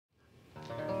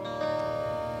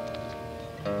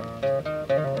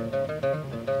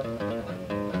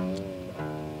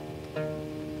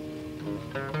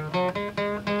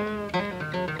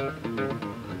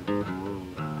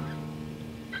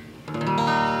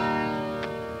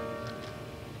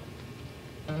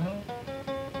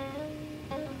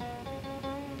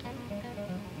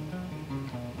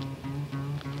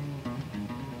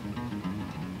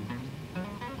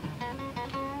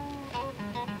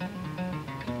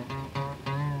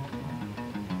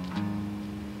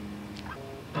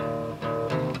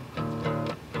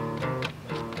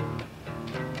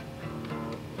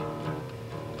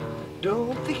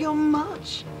Don't think you're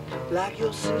much like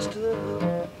your sister.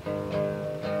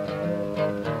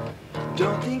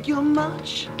 Don't think you're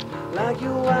much like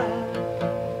your wife.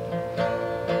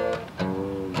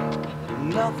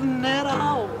 Nothing at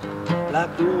all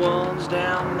like the ones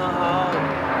down the hall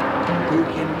who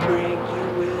can break you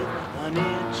with an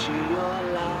inch of your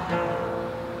life.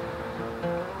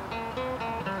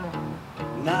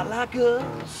 Not like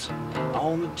us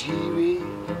on the TV,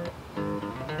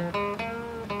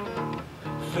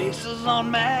 faces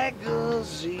on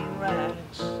magazine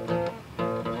racks.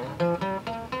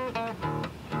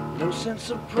 No sense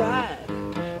of pride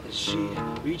as she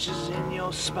reaches in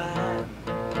your spine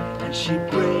and she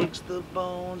breaks the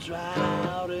bones right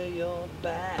out of your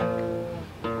back.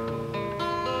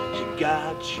 She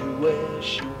got you where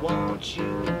she wants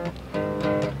you.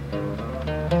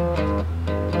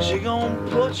 She gon'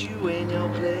 put you in your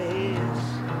place.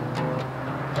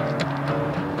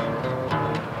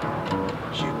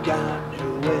 She got you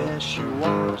where she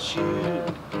wants you.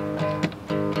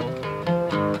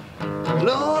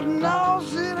 Lord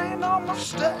knows it ain't no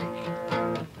mistake.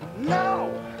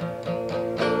 No.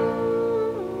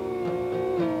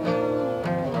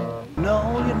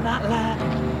 No, you're not like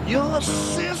your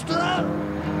sister.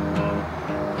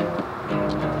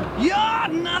 You're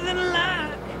nothing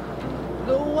like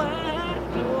the wife.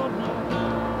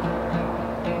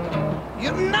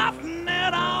 You're nothing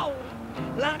at all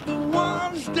like the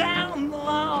ones down the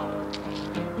hall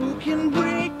who can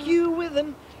break you with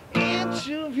an inch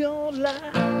of your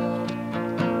life.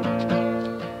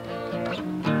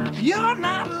 You're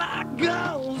not like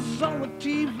girls on the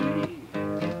TV.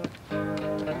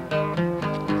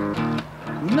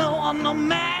 No, on the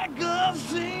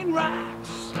magazine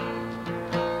racks.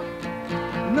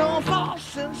 No false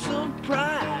sense of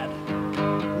pride.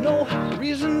 No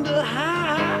reason to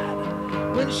hide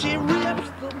when she rips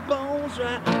the bones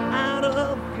right out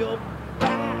of your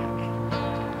back.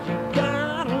 You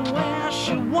got her where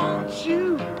she wants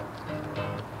you.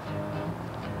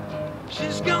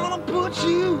 She's gonna put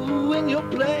you in your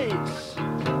place.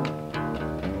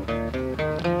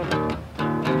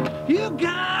 You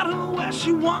got her where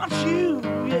she wants you,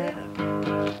 yeah.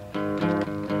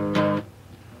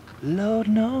 Lord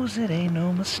knows it ain't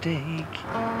no mistake.